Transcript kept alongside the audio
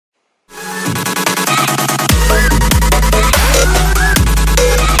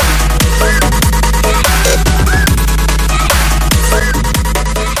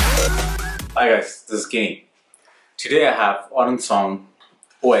Skinny. Today I have Orinsong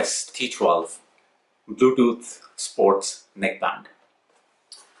OS T12 Bluetooth Sports Neckband.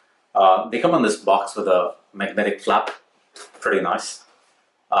 They come on this box with a magnetic flap, pretty nice.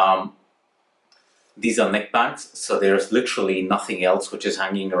 These are neckbands, so there's literally nothing else which is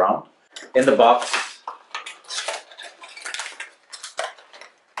hanging around. In the box,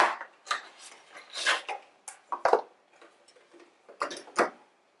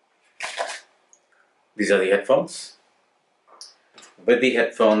 these are the headphones. With the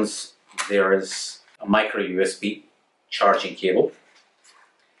headphones, there is a micro USB charging cable,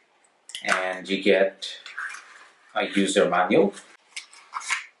 and you get a user manual.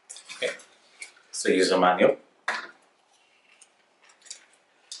 Okay, so user manual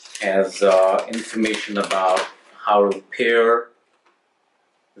has information about how to pair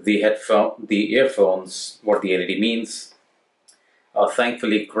the earphones, what the LED means.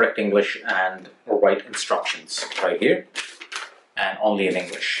 Thankfully, correct English and right instructions right here, and only in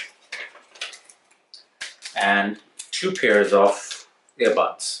English. And two pairs of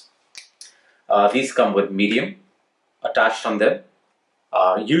earbuds. These come with medium attached on them.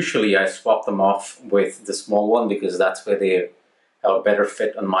 Usually I swap them off with the small one because that's where they have a better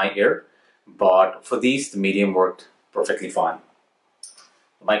fit on my ear. But for these, the medium worked perfectly fine.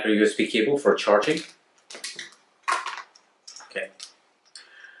 A micro USB cable for charging. Okay.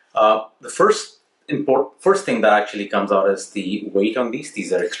 The first thing that actually comes out is the weight on these.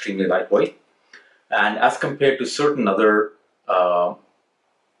 These are extremely lightweight, and as compared to certain other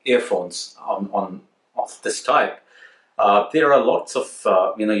earphones of this type, there are lots of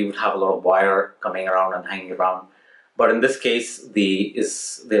you would have a lot of wire coming around and hanging around. But in this case,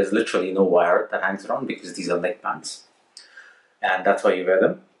 there's literally no wire that hangs around because these are neckbands, and that's why you wear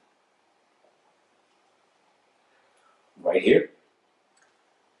them right here.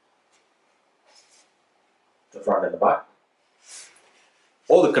 The front and the back.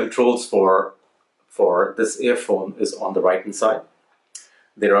 All the controls for this earphone is on the right hand side.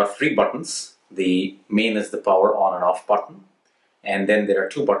 There are 3 buttons. The main is the power on and off button, and then there are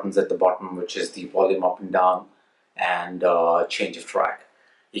 2 buttons at the bottom, which is the volume up and down and change of track.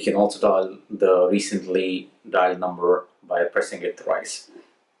 You can also dial the recently dialed number by pressing it thrice.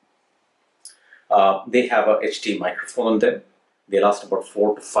 They have a HD microphone on them. They last about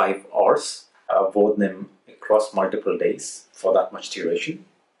 4 to 5 hours. I've worn them across multiple days for that much duration.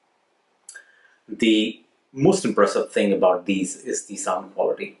 The most impressive thing about these is the sound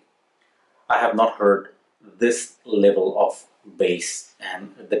quality. I have not heard this level of bass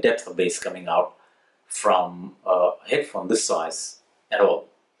and the depth of bass coming out from a headphone this size at all.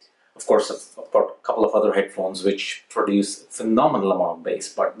 Of course, I've got a couple of other headphones which produce a phenomenal amount of bass,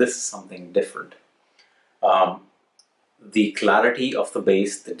 but this is something different. The clarity of the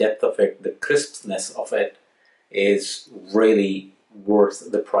bass, the depth of it, the crispness of it is really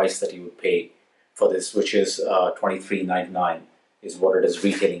worth the price that you would pay for this, which is $23.99 is what it is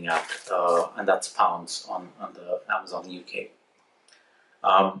retailing at, and that's pounds on the Amazon UK.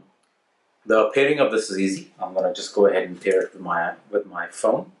 The pairing of this is easy. I'm going to just go ahead and pair it with my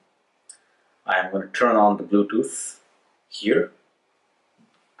phone. I'm going to turn on the Bluetooth here.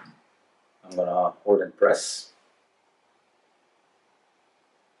 I'm going to hold and press.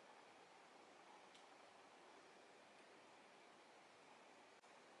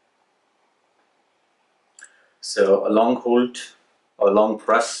 So a long hold or a long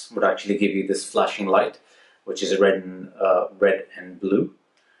press would actually give you this flashing light, which is red and blue.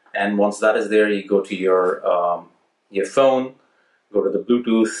 And once that is there, you go to your phone, go to the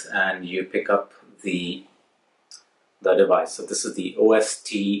Bluetooth, and you pick up the device. So this is the OS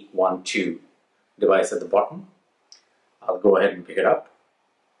T12 device at the bottom. I'll go ahead and pick it up.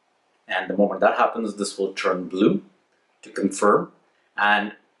 And the moment that happens, this will turn blue to confirm.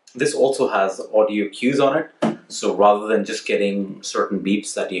 And this also has audio cues on it. So rather than just getting certain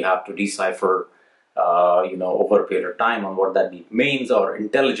beeps that you have to decipher over a period of time on what that beep means, or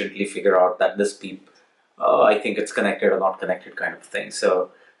intelligently figure out that this beep, I think it's connected or not connected kind of thing.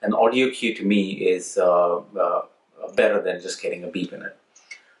 So an audio cue to me is better than just getting a beep in it.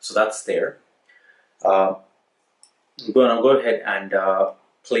 So that's there. I'm going to go ahead and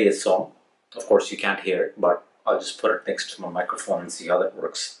play a song. Of course you can't hear it, but I'll just put it next to my microphone and see how that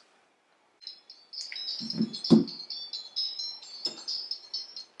works.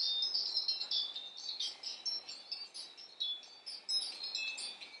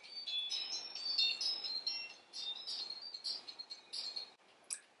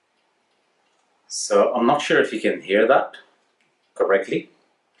 So I'm not sure if you can hear that correctly,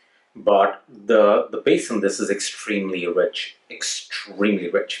 but the bass on this is extremely rich,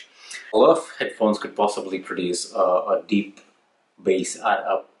 A lot of headphones could possibly produce a deep bass at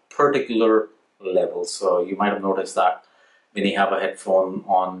a particular level. So you might have noticed that when you have a headphone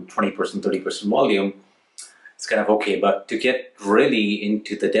on 20%, 30% volume, it's kind of okay. But to get really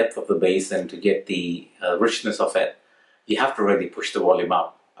into the depth of the bass and to get the richness of it, you have to really push the volume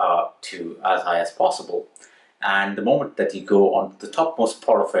up to as high as possible. And the moment that you go on the topmost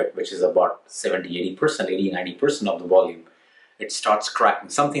part of it, which is about 70, 80%, 80, 90% of the volume, it starts cracking.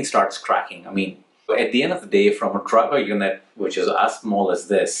 Something starts cracking. I mean, at the end of the day, from a driver unit, which is as small as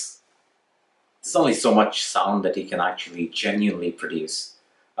this, there's only so much sound that you can actually genuinely produce.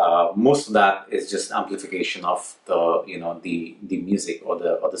 Most of that is just amplification of the, the music or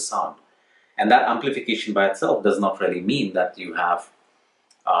the sound. And that amplification by itself does not really mean that you have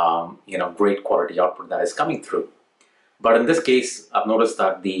great quality output that is coming through. But in this case, I've noticed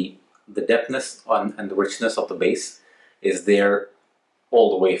that the depthness and the richness of the bass is there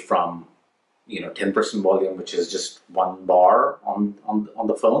all the way from 10% volume, which is just one bar on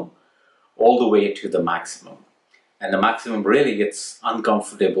the phone, all the way to the maximum. And the maximum really gets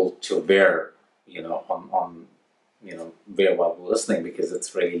uncomfortable to wear, on wear while listening, because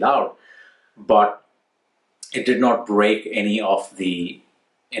it's really loud. But it did not break any of the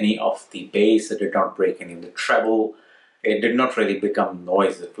bass. It did not break any of the treble. It did not really become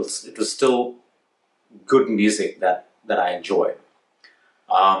noise. It was still good music that I enjoy.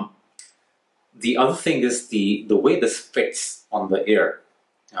 The other thing is the way this fits on the ear.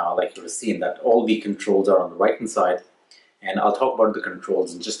 Like you were seeing, that all the controls are on the right hand side, and I'll talk about the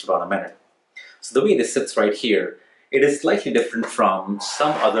controls in just about a minute. So the way this sits right here, it is slightly different from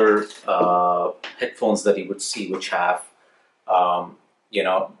some other headphones that you would see, which have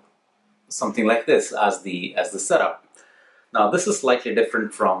something like this as the setup. Now this is slightly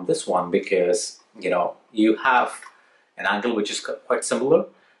different from this one because you have an angle which is quite similar,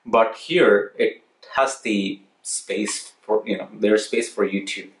 but here it has the space for there's space for you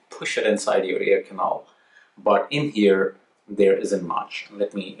to push it inside your ear canal, but in here there isn't much.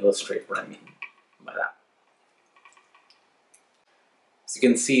 Let me illustrate what I mean by that. So you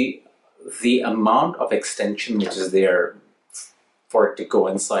can see the amount of extension which is there for it to go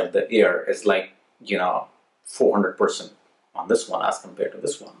inside the ear is like 400% on this one as compared to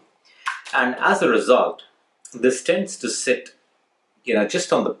this one, and as a result this tends to sit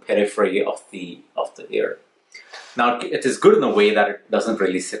just on the periphery of the ear. Now it is good in a way that it doesn't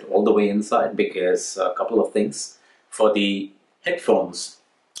really sit all the way inside, because a couple of things for the headphones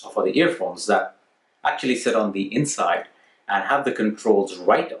or for the earphones that actually sit on the inside and have the controls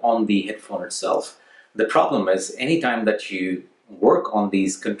right on the headphone itself. The problem is anytime that you work on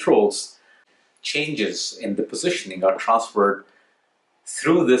these controls, changes in the positioning are transferred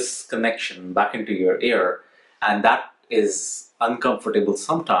through this connection back into your ear, and that is uncomfortable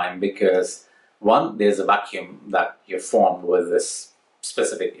sometimes because one, there's a vacuum that you formed with this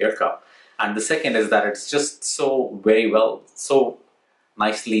specific ear cup, and the second is that it's just so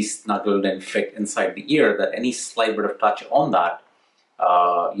nicely snuggled and fit inside the ear that any slight bit of touch on that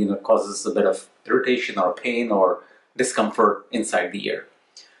causes a bit of irritation or pain or discomfort inside the ear.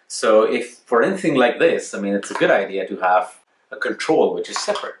 So if for anything like this, I mean, it's a good idea to have a control which is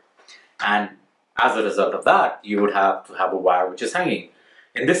separate, and as a result of that you would have to have a wire which is hanging.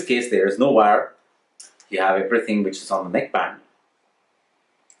 In this case there is no wire. You have everything which is on the neckband,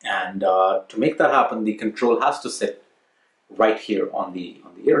 and to make that happen the control has to sit right here on the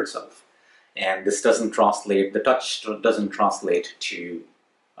ear itself, and this doesn't translate, the touch doesn't translate to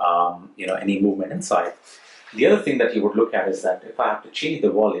any movement inside. The other thing that you would look at is that if I have to change the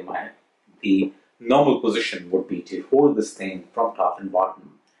volume, the normal position would be to hold this thing from top and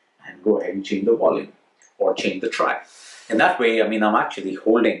bottom and go ahead and change the volume or change the track. In that way, I mean, I'm actually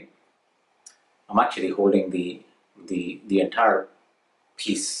holding the entire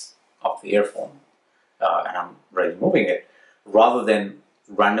piece of the earphone, and I'm really moving it, rather than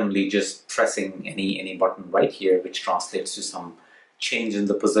randomly just pressing any button right here, which translates to some change in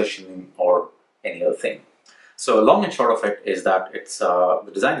the positioning or any other thing. So long and short of it is that it's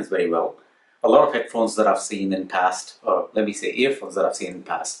the design is very well. A lot of headphones that I've seen in past, or let me say earphones that I've seen in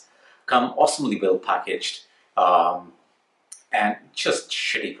past, come awesomely well packaged, and just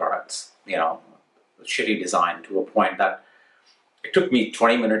shitty products, shitty design to a point that it took me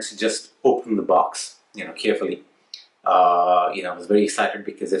 20 minutes to just open the box, carefully. I was very excited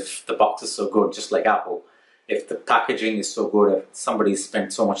because if the box is so good, just like Apple, if the packaging is so good, if somebody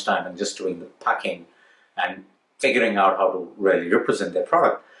spent so much time in just doing the packing and figuring out how to really represent their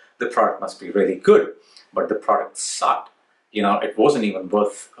product, the product must be really good. But the product sucked. It wasn't even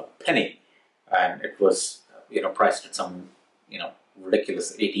worth a penny, and it was priced at some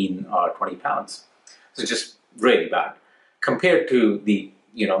ridiculous 18 or 20 pounds. So just really bad. Compared to the,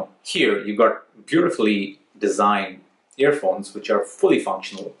 here you've got beautifully designed earphones which are fully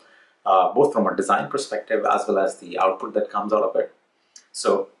functional, both from a design perspective as well as the output that comes out of it.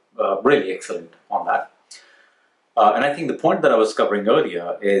 So really excellent on that. And I think the point that I was covering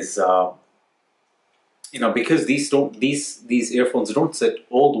earlier is, because these earphones don't sit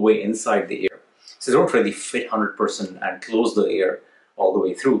all the way inside the ear, so they don't really fit 100% and close the ear all the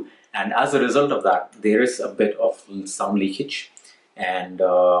way through. And as a result of that, there is a bit of sound leakage, and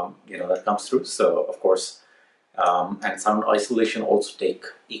that comes through. So of course, and sound isolation also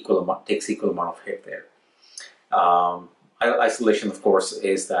takes equal amount of hit there. Isolation, of course,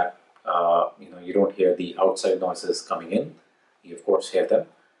 is that you don't hear the outside noises coming in. You of course hear them,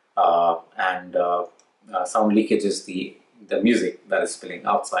 and sound leakage is the music that is spilling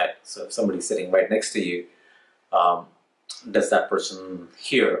outside. So if somebody's sitting right next to you, does that person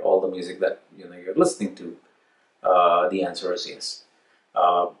hear all the music that you're listening to? The answer is yes.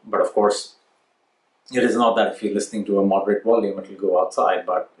 But of course, it is not that if you're listening to a moderate volume, it will go outside.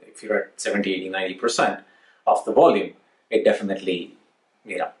 But if you're at 70, 80, 90% of the volume, it definitely,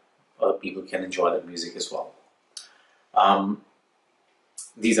 other people can enjoy that music as well.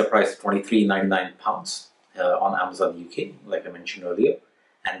 These are priced at £23.99 on Amazon UK, like I mentioned earlier,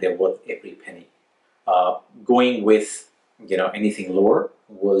 and they're worth every penny. Going with anything lower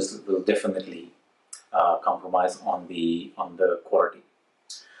will definitely compromise on the quality.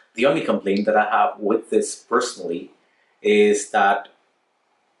 The only complaint that I have with this personally is that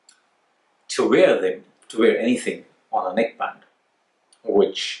to wear anything on a neckband,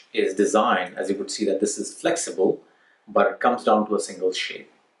 which is designed, as you could see, that this is flexible, but it comes down to a single shape,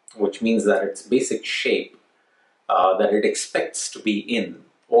 which means that its basic shape that it expects to be in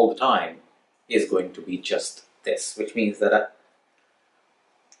all the time is going to be just this, which means that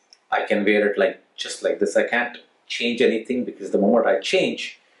I can wear it just like this. I can't change anything, because the moment I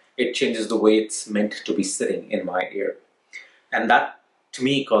change, it changes the way it's meant to be sitting in my ear. And that, to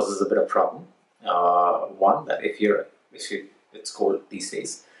me, causes a bit of problem. One, that it's cold these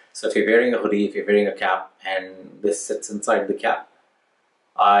days. So if you're wearing a hoodie, if you're wearing a cap, and this sits inside the cap,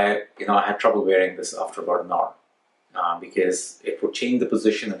 I had trouble wearing this after about an hour, because it would change the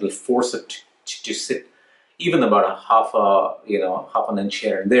position. It will force it to sit even about half an inch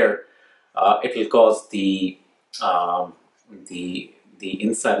here and there. It will cause the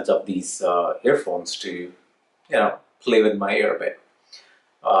insides of these earphones to play with my ear a bit.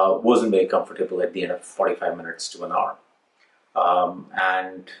 Wasn't very comfortable at the end of 45 minutes to an hour,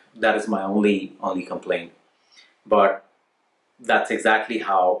 and that is my only complaint. But that's exactly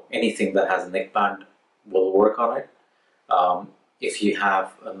how anything that has a neckband will work on it. If you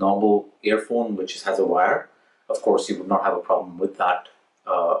have a normal earphone which has a wire, of course you would not have a problem with that.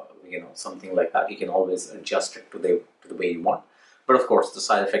 Something like that, you can always adjust it to the way you want. But of course, the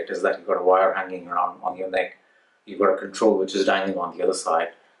side effect is that you've got a wire hanging around on your neck. You've got a control which is dangling on the other side.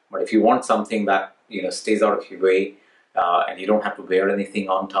 But if you want something that stays out of your way, and you don't have to wear anything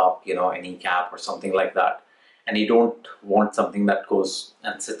on top, any cap or something like that, and you don't want something that goes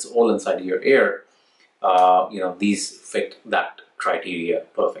and sits all inside your ear, these fit that criteria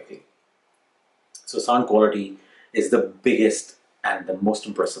perfectly. So sound quality is the biggest and the most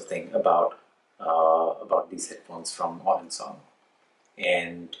impressive thing about these headphones from Orinsong,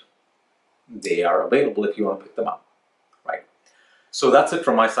 and they are available if you want to pick them up, right? So that's it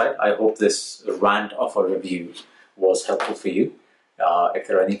from my side. I hope this rant of a review was helpful for you. If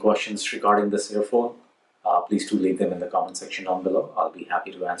there are any questions regarding this earphone, please do leave them in the comment section down below. I'll be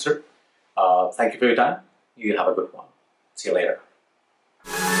happy to answer. Thank you for your time. You have a good one. See you later.